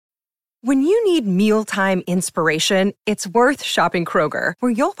When you need mealtime inspiration, it's worth shopping Kroger,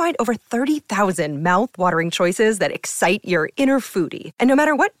 where you'll find over 30,000 mouth-watering choices that excite your inner foodie. And no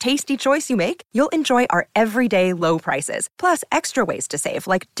matter what tasty choice you make, you'll enjoy our everyday low prices, plus extra ways to save,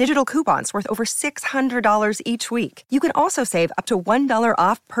 like digital coupons worth over $600 each week. You can also save up to $1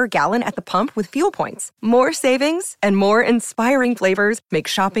 off per gallon at the pump with fuel points. More savings and more inspiring flavors make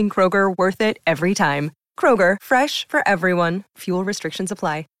shopping Kroger worth it every time. Kroger, fresh for everyone. Fuel restrictions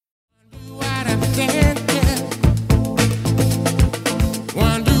apply.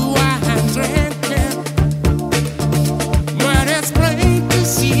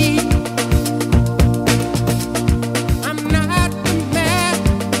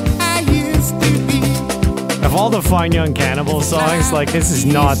 Of all the Fine Young Cannibal songs, like, this is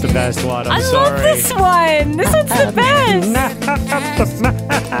not the best one. I'm sorry. love this one. This one's the best.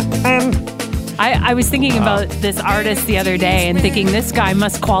 I was thinking about this artist the other day and thinking this guy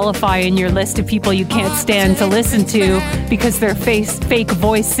must qualify in your list of people you can't stand to listen to because they're fake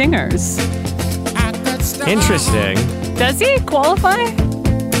voice singers. Interesting. Does he qualify?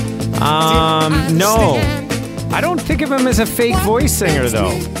 No. I don't think of him as a fake voice singer,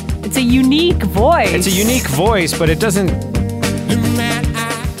 though. It's a unique voice. It's a unique voice, but it doesn't...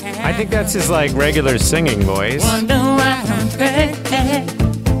 I think that's his, like, regular singing voice.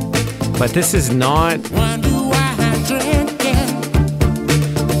 But this is not...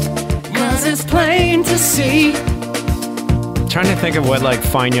 Cause it's plain to see. I'm trying to think of what, like,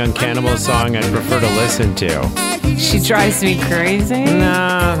 Fine Young Cannibal song I'd prefer to listen to. She drives me crazy.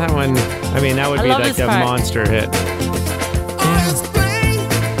 Nah, that one... I mean, that would be like a monster hit.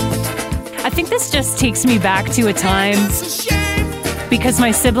 I think this just takes me back to a time because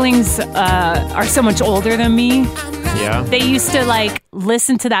my siblings are so much older than me. Yeah. They used to like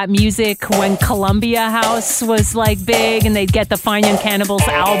listen to that music when Columbia House was like big and they'd get the Fine Young Cannibals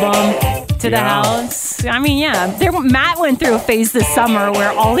album to the house. I mean, yeah. Matt went through a phase this summer where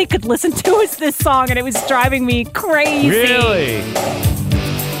all he could listen to was this song and it was driving me crazy. Really?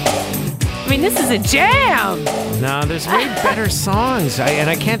 I mean, this is a jam. No, there's way better songs. And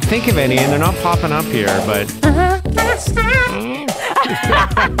I can't think of any, and they're not popping up here, but...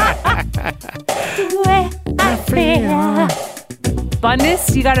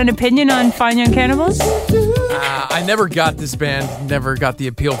 Bundes, you got an opinion on Fine Young Cannibals? I never got this band, never got the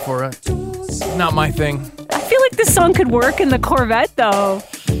appeal for it. It's not my thing. I feel like this song could work in the Corvette, though.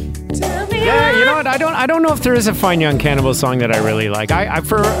 Yeah, you know what? I don't know if there is a Fine Young Cannibal song that I really like.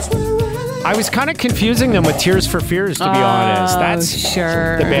 I was kind of confusing them with Tears for Fears, to be honest. That's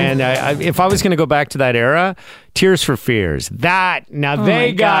sure. the band. If I was going to go back to that era, Tears for Fears.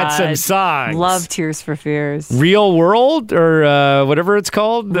 They got some songs. Love Tears for Fears. Real World, or whatever it's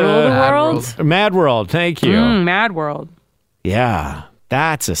called. Rule the World? Mad World, thank you. Mad World. Yeah,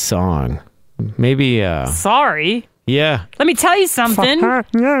 that's a song. Maybe... Sorry. Yeah. Let me tell you something. I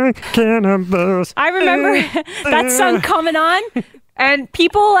remember that song coming on, and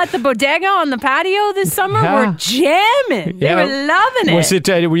people at the bodega on the patio this summer were jamming. They were loving it. Was it?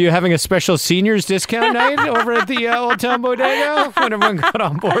 Were you having a special seniors discount night over at the Old Town Bodega when everyone got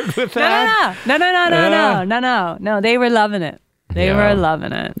on board with that? No. They were loving it. They were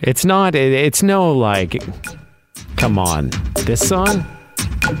loving it. It's not. It's no like. Come on, this song.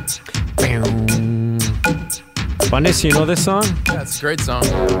 Bundes, you know this song? Yeah, it's a great song.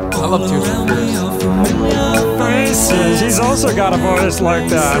 I love Tears for Fears. He's also got a voice like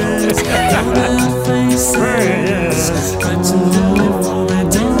that.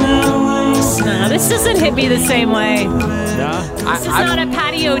 No, this doesn't hit me the same way. No? This is not a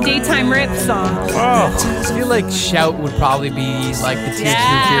patio daytime rip song. I feel like Shout would probably be like the Tears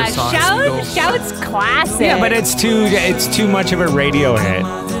for Fears song. Shout's classic. Yeah, but it's too much of a radio hit.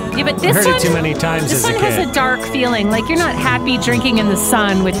 Yeah, but this I heard one, it too many times as a kid. This one has a dark feeling. Like you're not happy drinking in the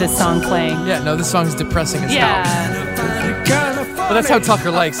sun with this song playing. Yeah, no, this song is depressing as hell. Yeah. But that's how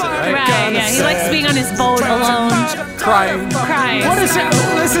Tucker likes it, right? Right, yeah. He likes being on his boat alone. Crying. What is it?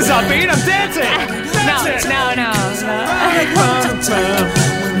 This is upbeat. I'm dancing. No.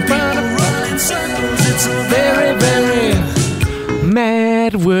 Very, very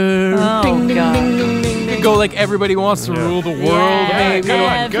mad world. Oh, ding, ding, God. ding, ding, ding, ding. Go like everybody wants to rule the world, Yeah, maybe.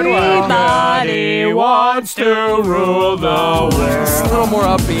 Good one. Everybody wants to rule the world. A little more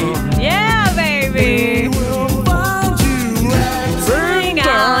upbeat. Yeah, baby. Bring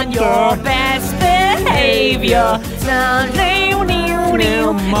on your best behavior.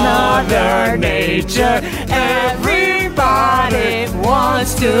 Mother Nature. Everybody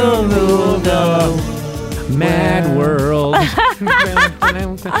wants to rule the mad world.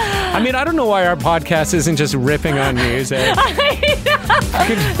 I mean, I don't know why our podcast isn't just ripping on music. I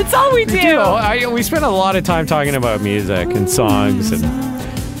That's all we do. We spend a lot of time talking about music and songs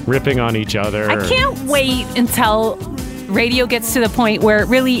and ripping on each other. I can't wait until radio gets to the point where it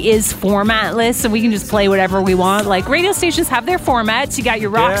really is formatless and we can just play whatever we want. Like, radio stations have their formats. You got your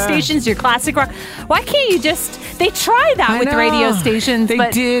rock stations, your classic rock. Why can't you just... They try that with radio stations. They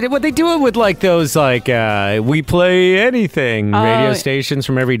did. Well, they do it with like those we play anything radio stations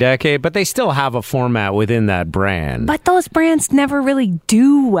from every decade, but they still have a format within that brand. But those brands never really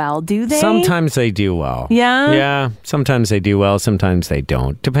do well, do they? Sometimes they do well. Yeah? Yeah. Sometimes they do well. Sometimes they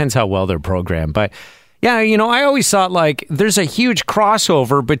don't. Depends how well they're programmed. But yeah, I always thought like there's a huge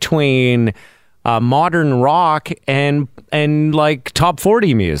crossover between modern rock and like top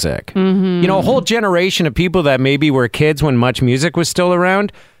 40 music. Mm-hmm. A whole generation of people that maybe were kids when Much Music was still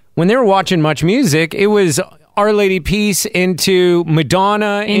around. When they were watching Much Music, it was Our Lady Peace into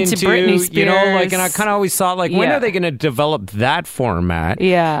Madonna into Britney Spears. And I kind of always thought like, when are they going to develop that format?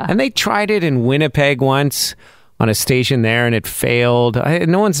 Yeah. And they tried it in Winnipeg once on a station there, and it failed.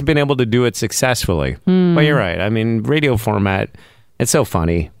 No one's been able to do it successfully. But you're right. I mean, radio format, it's so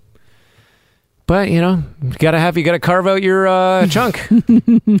funny. But, you gotta carve out your chunk.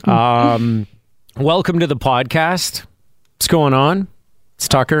 Welcome to the podcast. What's going on? It's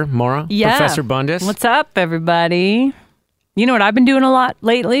Tucker, Maura, Professor Bundus. What's up, everybody? You know what I've been doing a lot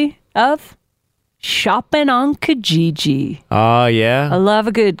lately of? Shopping on Kijiji. Oh, yeah? I love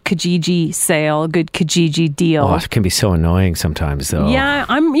a good Kijiji sale, a good Kijiji deal. Oh, it can be so annoying sometimes, though. Yeah,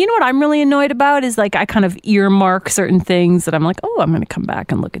 you know what I'm really annoyed about is like I kind of earmark certain things that I'm like, oh, I'm going to come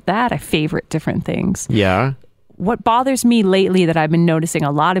back and look at that. I favorite different things. Yeah. What bothers me lately that I've been noticing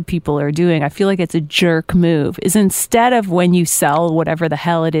a lot of people are doing, I feel like it's a jerk move, is instead of when you sell whatever the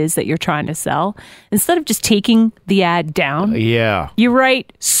hell it is that you're trying to sell, instead of just taking the ad down, you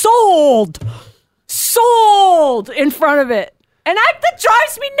write sold in front of it. And that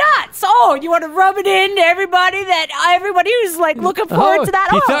drives me nuts. Oh, you want to rub it in to everybody who's like looking forward to that?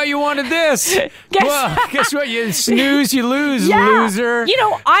 You thought you wanted this. Guess what? You snooze, you lose, loser.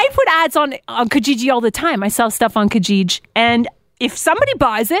 I put ads on Kijiji all the time. I sell stuff on Kijiji, and if somebody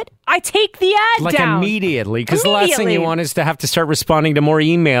buys it, I take the ad down. Like immediately, because the last thing you want is to have to start responding to more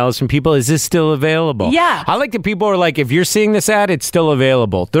emails from people. Is this still available? Yeah. I like that people are like, if you're seeing this ad, it's still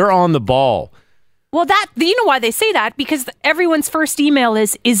available. They're on the ball. Well, you know why they say that? Because everyone's first email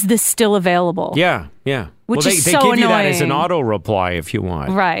is this still available? Yeah. Which is they so give you annoying. that as an auto reply if you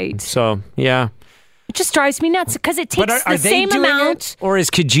want. Right. So, yeah. It just drives me nuts because it takes the same amount. Or is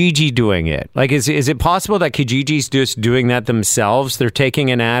Kijiji doing it? Like, is it possible that Kijiji's just doing that themselves? They're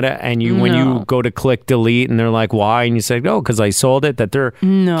taking an ad and when you go to click delete and they're like, why? And you say, no, because I sold it, that they're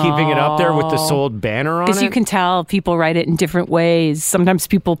keeping it up there with the sold banner on it? Because you can tell people write it in different ways. Sometimes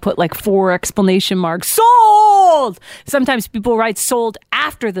people put like 4 exclamation marks, sold! Sometimes people write sold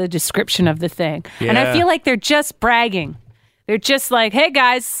after the description of the thing. Yeah. And I feel like they're just bragging. They're just like, hey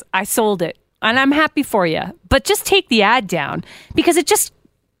guys, I sold it. And I'm happy for you. But just take the ad down because it just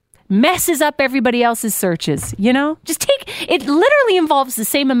messes up everybody else's searches, it literally involves the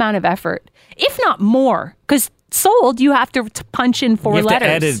same amount of effort, if not more, because sold, you have to punch in 4 letters. You have to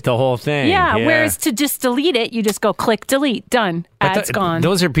edit the whole thing. Yeah, whereas to just delete it, you just go click delete, done. Ad's gone.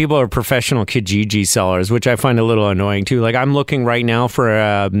 Those are people who are professional Kijiji sellers, which I find a little annoying too. Like, I'm looking right now for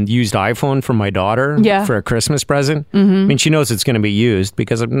a used iPhone for my daughter for a Christmas present. Mm-hmm. I mean, she knows it's going to be used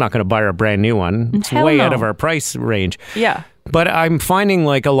because I'm not going to buy her a brand new one. It's way out of our price range. Yeah. But I'm finding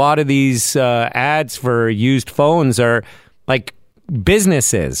like a lot of these ads for used phones are like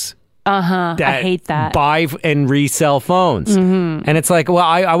businesses. I hate that. Buy and resell phones. Mm-hmm. And it's like, well,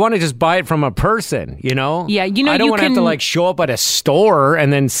 I want to just buy it from a person, Yeah, I don't want to have to like show up at a store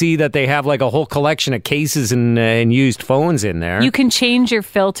and then see that they have like a whole collection of cases and used phones in there. You can change your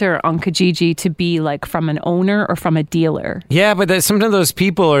filter on Kijiji to be like from an owner or from a dealer. Yeah, but some of those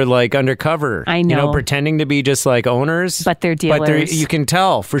people are like undercover. I know. Pretending to be just like owners. But they're dealers. But you can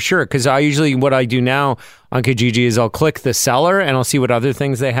tell for sure, because what I do now on Kijiji is I'll click the seller and I'll see what other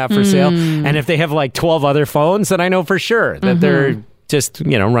things they have for sale. And if they have like 12 other phones, then I know for sure that they're just,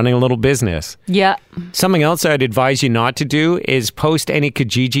 running a little business. Yeah. Something else I'd advise you not to do is post any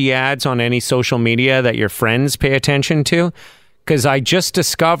Kijiji ads on any social media that your friends pay attention to. Because I just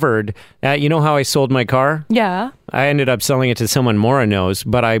discovered that, you know how I sold my car? Yeah. I ended up selling it to someone Maura knows,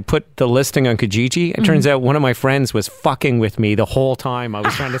 but I put the listing on Kijiji. It turns out one of my friends was fucking with me the whole time I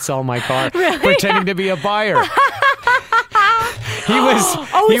was trying to sell my car, pretending to be a buyer. He was.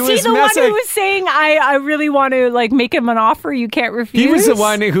 Oh, he is he was the one messing. who was saying, I really want to like make him an offer you can't refuse? He was the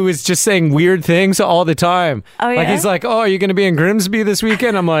one who was just saying weird things all the time. Oh, Like yeah? he's like, "Oh, are you going to be in Grimsby this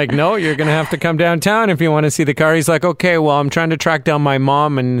weekend?" I'm like, "No, you're going to have to come downtown if you want to see the car." He's like, "Okay, well, I'm trying to track down my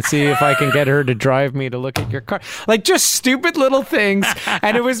mom and see if I can get her to drive me to look at your car." Like just stupid little things,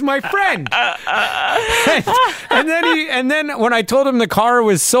 and it was my friend. and then when I told him the car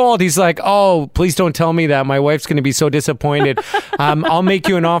was sold, he's like, "Oh, please don't tell me that. My wife's going to be so disappointed. I'll make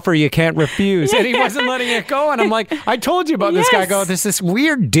you an offer you can't refuse." And he wasn't letting it go. And I'm like, "I told you about this guy." I go, "There's this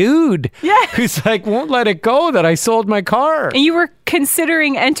weird dude who's like won't let it go that I sold my car." And you were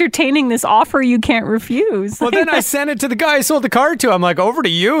considering entertaining this offer you can't refuse. Well, then I sent it to the guy I sold the car to. I'm like, "Over to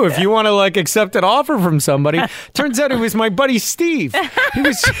you if you want to like accept an offer from somebody." Turns out it was my buddy Steve. He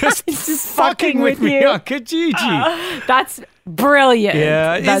was just, fucking with with me you. on Kijiji. That's brilliant.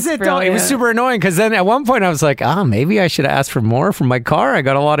 Yeah, That's is it though? brilliant. It was super annoying because then at one point I was like, maybe I should ask for more from my car. I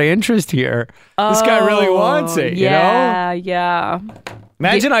got a lot of interest here. This guy really wants it, you know? Yeah.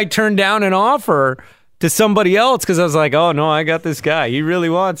 Imagine I turned down an offer to somebody else because I was like, "Oh no, I got this guy. He really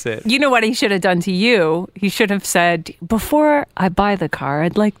wants it." You know what he should have done to you? He should have said, before I buy the car,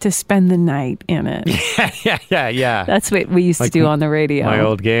 I'd like to spend the night in it. Yeah. That's what we used to do on the radio. My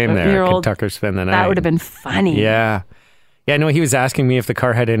old game there. Your old- Tucker spend the night. That would have been funny. Yeah. Yeah, no, he was asking me if the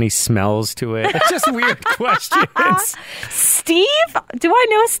car had any smells to it. It's just weird questions. Steve? Do I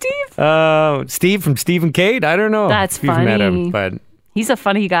know Steve? Steve from Steve and Kate? I don't know. That's if you've met him, funny. but He's a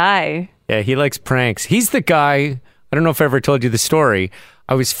funny guy. yeah, he likes pranks. He's the guy, I don't know if I ever told you the story.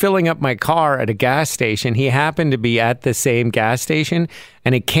 I was filling up my car at a gas station. He happened to be at the same gas station,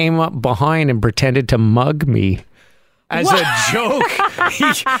 and it came up behind and pretended to mug me. As a joke,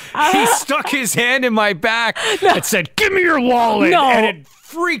 he stuck his hand in my back and said, "Give me your wallet." No. And it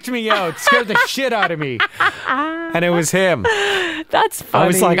freaked me out, scared the shit out of me. And it was him. That's funny. I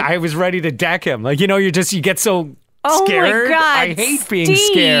was like, I was ready to deck him. Like, you know, you get so Oh scared. my God, I hate being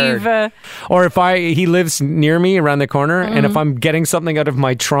Steve. scared. Or if he lives near me around the corner, and if I'm getting something out of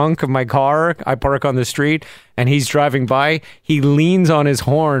my trunk of my car, I park on the street, and he's driving by, he leans on his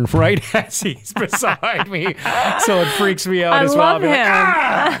horn right as he's beside me. So it freaks me out I as well. I'll love be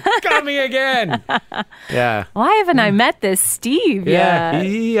like, him. got me again. Yeah. Why haven't I met this Steve yet?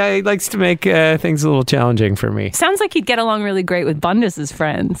 He likes to make things a little challenging for me. Sounds like he'd get along really great with Bundus's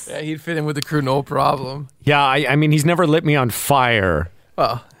friends. Yeah, he'd fit in with the crew, no problem. Yeah, I mean, he's never lit me on fire.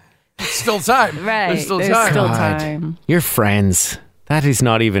 Well, it's still time. Right. There's still There's time. still God. time. You're friends. That is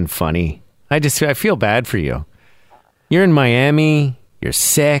not even funny. I feel bad for you. You're in Miami. You're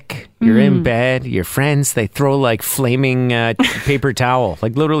sick. You're in bed. Your friends, they throw like flaming paper towel,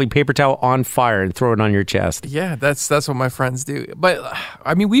 like literally paper towel on fire and throw it on your chest. Yeah, that's what my friends do. But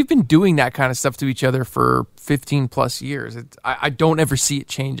I mean, we've been doing that kind of stuff to each other for 15 plus years. I don't ever see it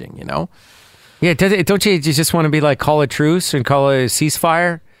changing, you know? Yeah, don't you just want to be like, call a truce and call a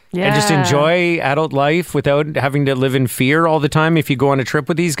ceasefire? And just Yeah. enjoy adult life without having to live in fear all the time if you go on a trip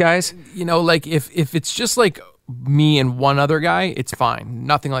with these guys? You know, like if it's just like me and one other guy, it's fine.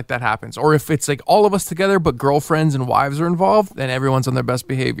 Nothing like that happens. Or if it's like all of us together, but girlfriends and wives are involved, then everyone's on their best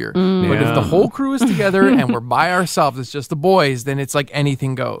behavior. But if the whole crew is together and we're by ourselves, it's just the boys, then it's like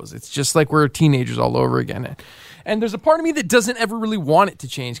anything goes. It's just like we're teenagers all over again. And there's a part of me that doesn't ever really want it to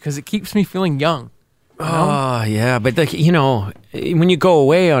change because it keeps me feeling young. Oh, yeah. But, like, you know, when you go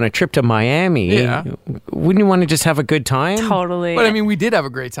away on a trip to Miami, Yeah. wouldn't you want to just have a good time? Totally. But I mean, we did have a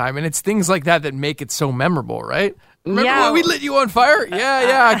great time, and it's things like that that make it so memorable, right? Remember Yeah. when we lit you on fire?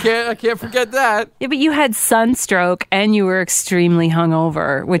 Yeah, I can't forget that. Yeah, but you had sunstroke and you were extremely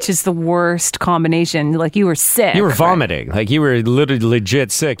hungover, which is the worst combination. Like you were sick. You were vomiting. Like, you were literally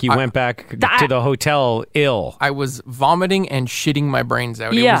legit sick. You went back to the hotel ill. I was vomiting and shitting my brains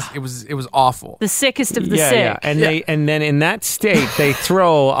out. Yeah. It was awful. The sickest of the Yeah, sick. yeah. And then in that state, they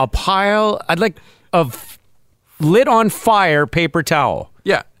throw a pile of lit on fire paper towel.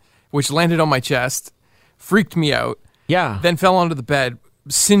 Yeah, which landed on my chest, freaked me out, Yeah. then fell onto the bed,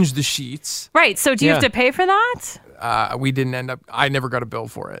 singed the sheets. Right. So do you have Yeah. to pay for that? We didn't end up. I never got a bill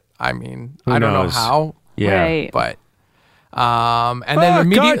for it. I mean, Who I don't know knows? how, Yeah. Right. but and then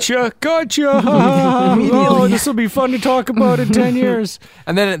immediately. Gotcha. Oh, this will be fun to talk about in 10 years.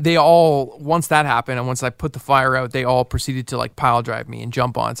 And then they all, once that happened, and once I put the fire out, they all proceeded to like pile drive me and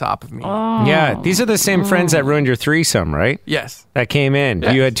jump on top of me. Yeah, these are the same friends that ruined your threesome, right? Yes. That came in.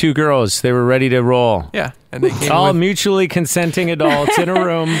 Yes. You had two girls. They were ready to roll. Yeah. And they came All with, mutually consenting adults in a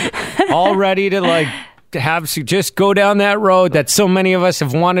room, all ready to just go down that road that so many of us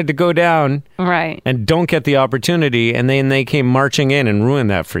have wanted to go down Right. and don't get the opportunity. And then they came marching in and ruined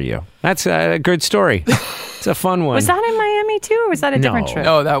that for you. That's a good story. It's a fun one. Was that in Miami too, or was that a different No. trip?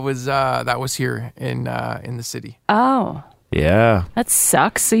 No, that was here in the city. Oh, Yeah. that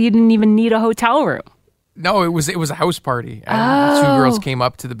sucks. So you didn't even need a hotel room. No, it was a house party, and two girls came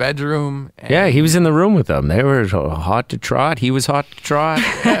up to the bedroom. And Yeah, he was in the room with them. They were hot to trot. He was hot to trot.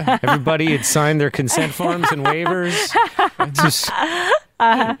 Everybody had signed their consent forms and waivers. Just,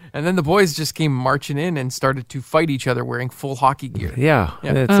 and then the boys just came marching in and started to fight each other wearing full hockey gear. yeah.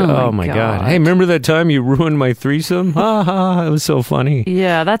 Yeah. It's, Oh oh my my God. God. Hey, remember that time you ruined my threesome? Ha ha. It was so funny.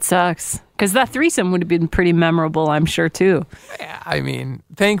 Yeah, that sucks. Because that threesome would have been pretty memorable, I'm sure, too. I mean,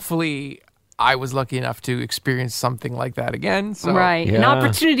 thankfully, I was lucky enough to experience something like that again. So. Right. An Yeah.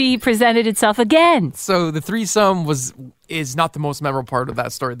 opportunity presented itself again. So the threesome is not the most memorable part of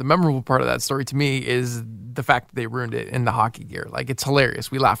that story. The memorable part of that story to me is the fact that they ruined it in the hockey gear. Like, it's hilarious.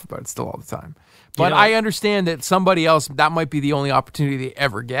 We laugh about it still all the time. But I understand that somebody else, that might be the only opportunity they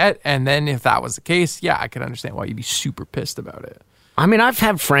ever get. And then if that was the case, yeah, I could understand why you'd be super pissed about it. I mean, I've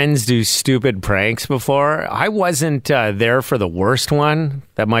had friends do stupid pranks before. I wasn't there for the worst one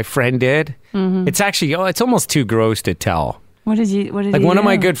that my friend did. It's actually, it's almost too gross to tell. What did you Like one of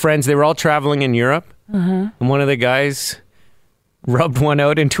my good friends, they were all traveling in Europe, and one of the guys rubbed one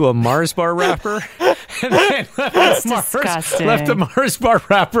out into a Mars bar wrapper. And then left disgusting. left the Mars bar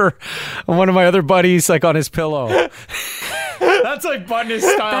wrapper on one of my other buddies, like on his pillow. That's like Bundes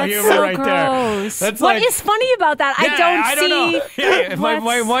style That's humor so right gross. there. That's What like, is funny about that? I don't see. know. Yeah, my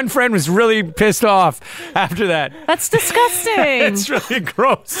what's- one friend was really pissed off after that. That's disgusting. It's really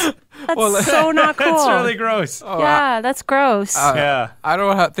gross. That's so not cool. It's really gross. Yeah, that's gross. Yeah. I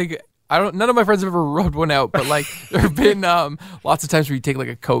don't think... none of my friends have ever rubbed one out, but like there have been lots of times where you take like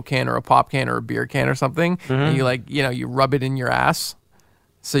a Coke can or a pop can or a beer can or something, and you you rub it in your ass,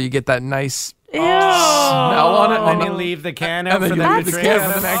 so you get that nice Ew. smell on it, And then and you leave the can and out then for you them leave to the drink.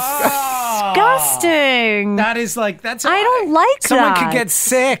 can for the next guy. Disgusting. That is like, that's... I don't like Someone that. could get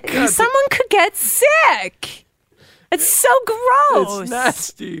sick. Someone could get sick. It's so gross. It's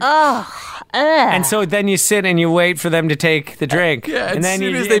nasty. And so then you sit and you wait for them to take the drink. Yeah, and as then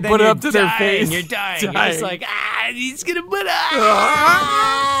soon you, as they and then put it you're up to their dying, face, You're dying. You're dying. just like, he's going to put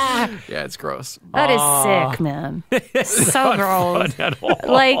Yeah, it's gross. That is sick, man. So gross. at all.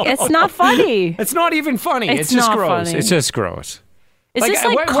 Like, it's not funny. It's not even funny. It's It's, just not gross. funny. It's just gross. Is this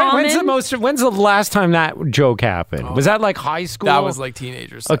like common? When's the last time that joke happened? Was that like high school? That was like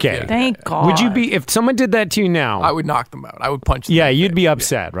teenagers. stuff, Okay. yeah. Thank God. Would you be, if someone did that to you now? I would knock them out. I would punch them. Yeah, in the you'd face. be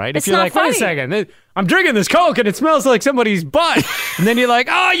upset, right? It's if you're not like, wait a funny. second, I'm drinking this Coke and it smells like somebody's butt, and then you're like,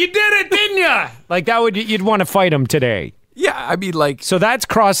 oh, you did it, didn't you? Like that you'd want to fight him today. Yeah, I mean, like, So that's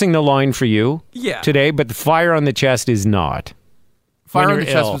crossing the line for you yeah. today, but the fire on the chest is not. Fire when on the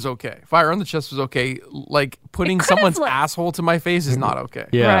you're chest ill. was okay. Fire on the chest was okay. Like, putting It could've, someone's like- asshole to my face is not okay.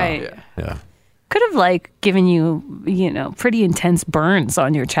 Yeah. Right. Yeah. Yeah. Could have like given you, pretty intense burns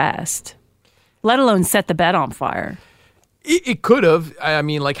on your chest, let alone set the bed on fire. It could have. I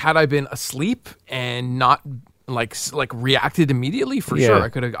mean, like, had I been asleep and not like reacted immediately, for Yeah. sure, I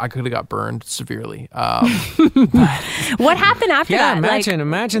could have got burned severely. What happened after Yeah, that?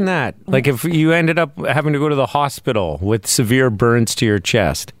 imagine that. Like if you ended up having to go to the hospital with severe burns to your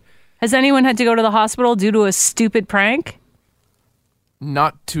chest. Has anyone had to go to the hospital due to a stupid prank?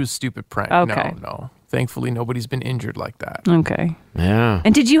 Not too stupid prank. Okay. No. Thankfully, nobody's been injured like that. Okay. Yeah.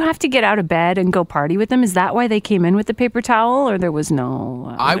 And did you have to get out of bed and go party with them? Is that why they came in with the paper towel, or there was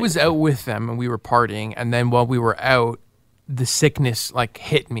no? I was out with them and we were partying, and then while we were out, the sickness like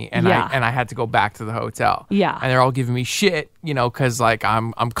hit me, and Yeah. I had to go back to the hotel. Yeah. and they're all giving me shit, because like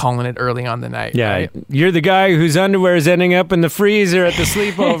I'm calling it early on the night. Yeah, right? you're the guy whose underwear is ending up in the freezer at the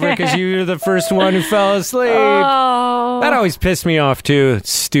sleepover because you were the first one who fell asleep. Oh. That always pissed me off too.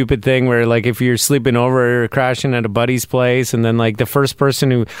 Stupid thing where like if you're sleeping over or crashing at a buddy's place, and then like the first person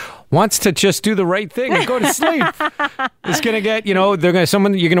who wants to just do the right thing and go to sleep is gonna get, you're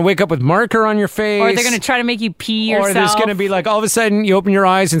gonna wake up with marker on your face, Or they're going to try to make you pee yourself. or there's going to be like all of a sudden you open your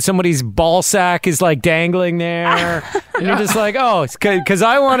eyes and somebody's ball sack is like dangling there. And you're just like, oh, it's because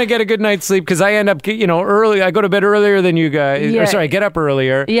I want to get a good night's sleep because I end up, early. I go to bed earlier than you guys. Yeah. Or sorry, I get up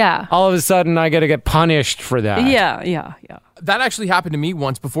earlier. Yeah. All of a sudden I got to get punished for that. Yeah. That actually happened to me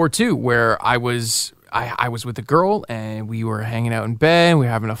once before too, where I was with a girl and we were hanging out in bed, we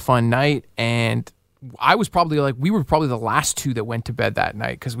were having a fun night, and we were probably the last two that went to bed that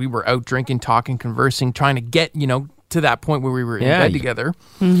night because we were out drinking, talking, conversing, trying to get, to that point where we were in bed together.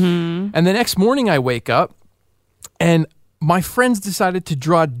 Mm-hmm. And the next morning I wake up and my friends decided to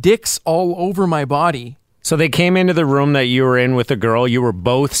draw dicks all over my body. So they came into the room that you were in with the girl. You were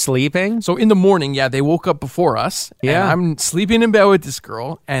both sleeping? So in the morning, they woke up before us. Yeah. And I'm sleeping in bed with this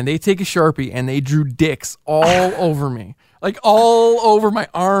girl, and they take a Sharpie and they drew dicks all over me. Like all over my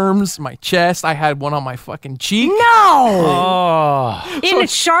arms, my chest. I had one on my fucking cheek. No. Oh. In a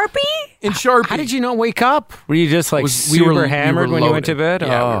Sharpie? In Sharpie. How did you not wake up? Were you just like We super were hammered when you went to bed?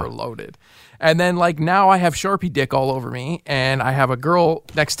 Yeah, Oh. we were loaded. And then like now I have Sharpie dick all over me, and I have a girl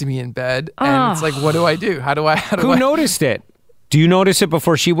next to me in bed, and it's like, what do I do? How do I? Who noticed it? Do you notice it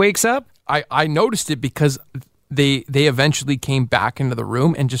before she wakes up? I noticed it because they eventually came back into the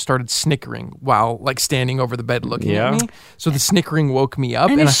room and just started snickering while like standing over the bed looking Yeah. at me. So the snickering woke me up.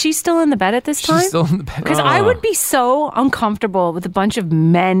 And is she still in the bed at this time? She's still in the bed. Because I would be so uncomfortable with a bunch of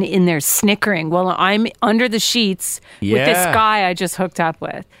men in there snickering while I'm under the sheets with this Yeah. guy I just hooked up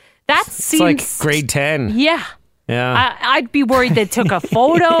with. That It's seems like grade 10. Yeah. Yeah. I'd be worried they took a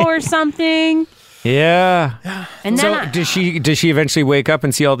photo or something. Yeah. And So then does she eventually wake up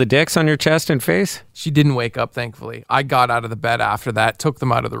and see all the dicks on your chest and face? She didn't wake up, thankfully. I got out of the bed after that, took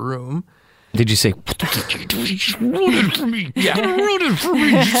them out of the room. Did you say?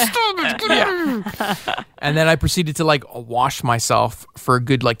 And then I proceeded to like wash myself for a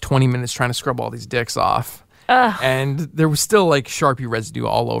good like 20 minutes trying to scrub all these dicks off. And there was still like Sharpie residue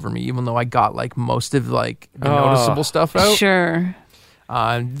all over me, even though I got like most of like the noticeable stuff out. sure.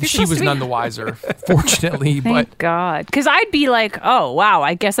 She supposed was to be- none the wiser, fortunately. But Thank God. Because I'd be like, oh, wow,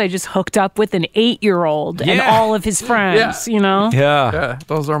 I guess I just hooked up with an 8-year-old and Yeah. all of his friends, you know? Yeah. yeah,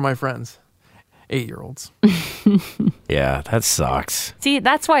 those are my friends. 8-year-olds. Yeah, that sucks. See,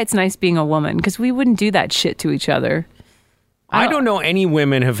 that's why it's nice being a woman, because we wouldn't do that shit to each other. I don't know any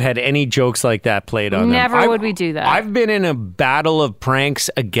women have had any jokes like that played on them. Never would we do that. I've been in a battle of pranks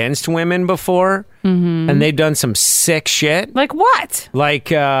against women before, and they've done some sick shit. Like what? Like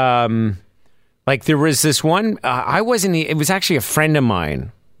there was this one. I wasn't. It was actually a friend of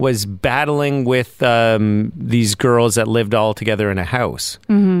mine was battling with these girls that lived all together in a house,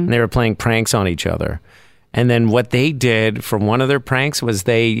 and they were playing pranks on each other. And then what they did for one of their pranks was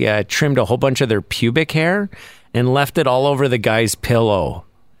they trimmed a whole bunch of their pubic hair and left it all over the guy's pillow.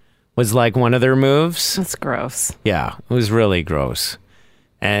 Was like one of their moves. That's gross. Yeah, it was really gross.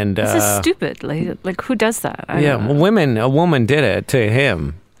 And This is stupid. Like who does that? I yeah, don't know. a woman did it to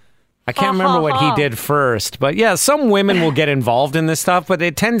him. I can't remember what he did first, but yeah, some women will get involved in this stuff, but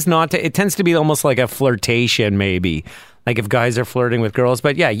it tends to be almost like a flirtation, maybe. Like if guys are flirting with girls,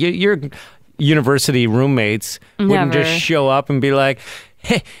 but yeah, your university roommates wouldn't Never. just show up and be like,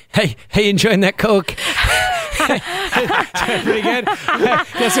 hey, enjoying that Coke? Pretty good.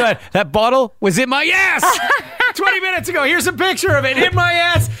 Guess what? That bottle was in my ass 20 minutes ago. Here's a picture of it. In my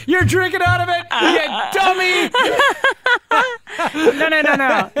ass. You're drinking out of it. You dummy.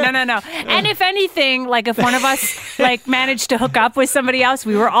 No. And if anything, like if one of us like managed to hook up with somebody else,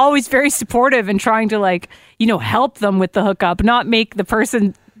 we were always very supportive and trying to like, help them with the hookup, not make the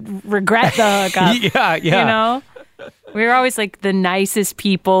person regret the hookup. Yeah. You know? We were always like the nicest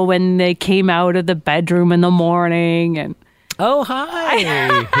people when they came out of the bedroom in the morning and Oh, hi.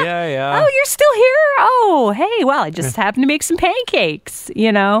 Yeah. oh, you're still here? Oh, hey, well, I just happened to make some pancakes,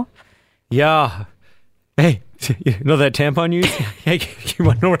 Yeah. Hey, you know that tampon you use? Hey, you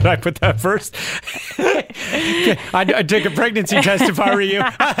want to know where I put that first? I'd take a pregnancy test if I were you.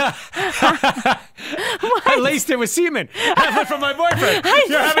 I laced it with semen. I got it from my boyfriend.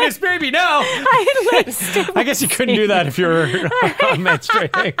 You're having this baby now. I laced it. I guess you couldn't do that if you were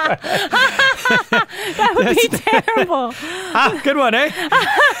menstruating. That would be terrible. Good one, eh?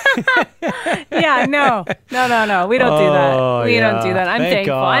 Yeah, no. We don't do that. We don't do that. I'm Thank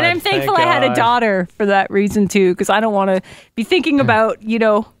thankful. God. And I'm thankful Thank I had a God. daughter for that reason, too, because I don't want to be thinking about,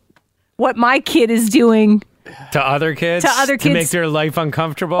 what my kid is doing. To other kids? To other To kids. make their life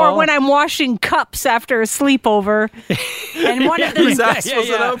uncomfortable? Or when I'm washing cups after a sleepover. And one of them, Whose ass was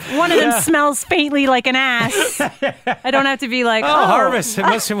it up? one of them smells faintly like an ass. I don't have to be like, Oh, Harvest.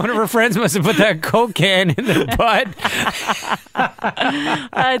 One of her friends must have put that Coke can in their butt.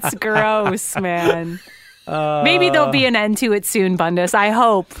 That's gross, man. Maybe there'll be an end to it soon, Bundes. I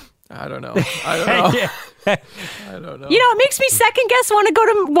hope. I don't know. I don't know. It makes me second guess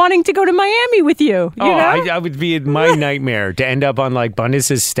wanting to go to Miami with you. You know? I would be in my nightmare to end up on like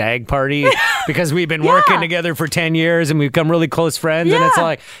Bundes' stag party because we've been working together for 10 years and we've become really close friends. And it's Yeah.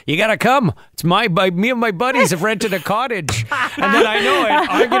 like, you got to come. It's me and my buddies have rented a cottage. And then I know it.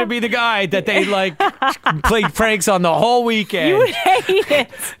 I'm going to be the guy that they like played pranks on the whole weekend. You would hate it.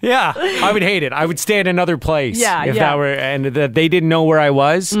 Yeah, I would hate it. I would stay at another place Yeah, if yeah. that were, and that they didn't know where I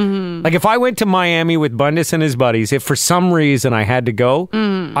was. Like if I went to Miami with Bundes and his buddies, if for some reason I had to go,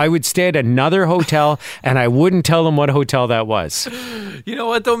 I would stay at another hotel, and I wouldn't tell them what hotel that was. You know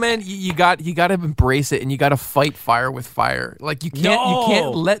what though, man? You got to embrace it, and you got to fight fire with fire. Like you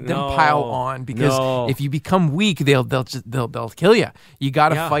can't let them pile on, because if you become weak, they'll kill you. You got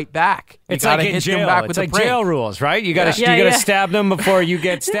to fight back. You It's like in hit jail. them back It's with like a prank. jail rules, right? You got to stab them before you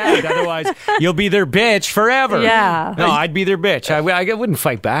get stabbed. Otherwise, you'll be their bitch forever. Yeah. No, I'd be their bitch. I wouldn't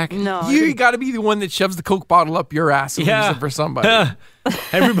fight back. No. You got to be the one that shoves the Coke bottle up your ass and leaves it for somebody.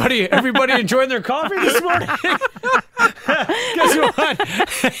 Everybody enjoying their coffee this morning?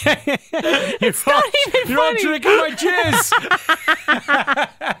 Guess what? You're all drinking my jizz.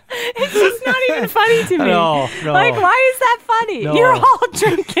 It's just not even funny to me. No. Like, why is that funny? No. You're all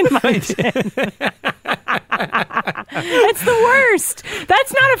drinking my gin. It's the worst.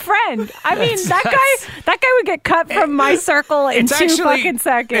 That's not a friend. I mean, that guy would get cut from my circle in 2 fucking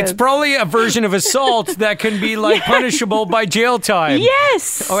seconds. It's probably a version of assault that can be like punishable by jail time.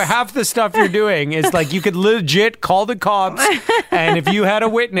 Yes. Or half the stuff you're doing is like you could legit call the cops, and if you had a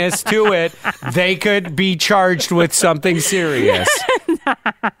witness to it, they could be charged with something serious.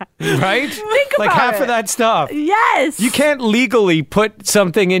 Right? Think like about half it. of that stuff. Yes. You can't legally put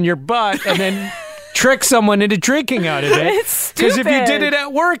something in your butt and then trick someone into drinking out of it. It's Because if you did stupid. it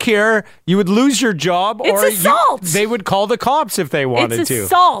at work here, you would lose your job, It's or assault. they would call the cops if they wanted It's to.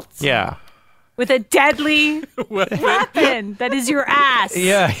 assault. Yeah. With a deadly weapon that is your ass.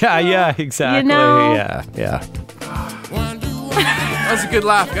 Yeah, exactly. You know? Yeah. That was a good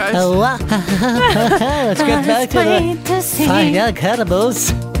laugh, guys. Let's get back to the final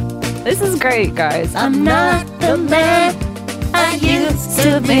cannibals. This is great, guys. I'm not the man I used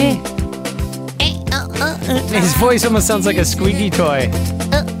to be. His voice almost sounds like a squeaky toy.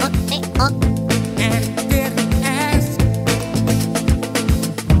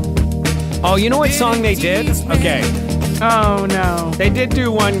 Oh, you know what song they did? Okay. Oh, no. They did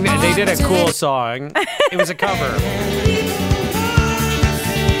do one, they did a cool song. It was a cover.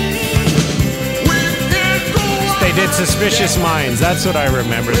 They did Suspicious Minds. That's what I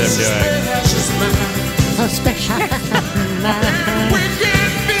remember them doing. So special.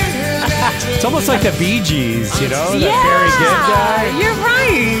 It's almost like the Bee Gees, you know? Yeah. That very good guy. You're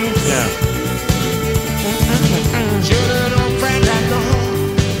right. Yeah.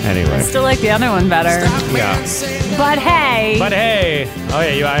 Anyway. I still like the other one better. Yeah. But hey. Oh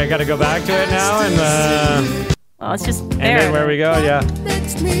yeah, I got to go back to it now and Well, it's just and there. then where we go. Yeah.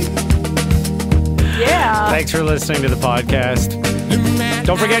 Yeah. Thanks for listening to the podcast.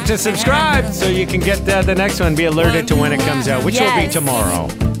 Don't forget to subscribe so you can get the next one, be alerted to when it comes out, which will be Yes. tomorrow.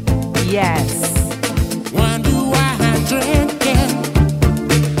 Yes. Why do I drink?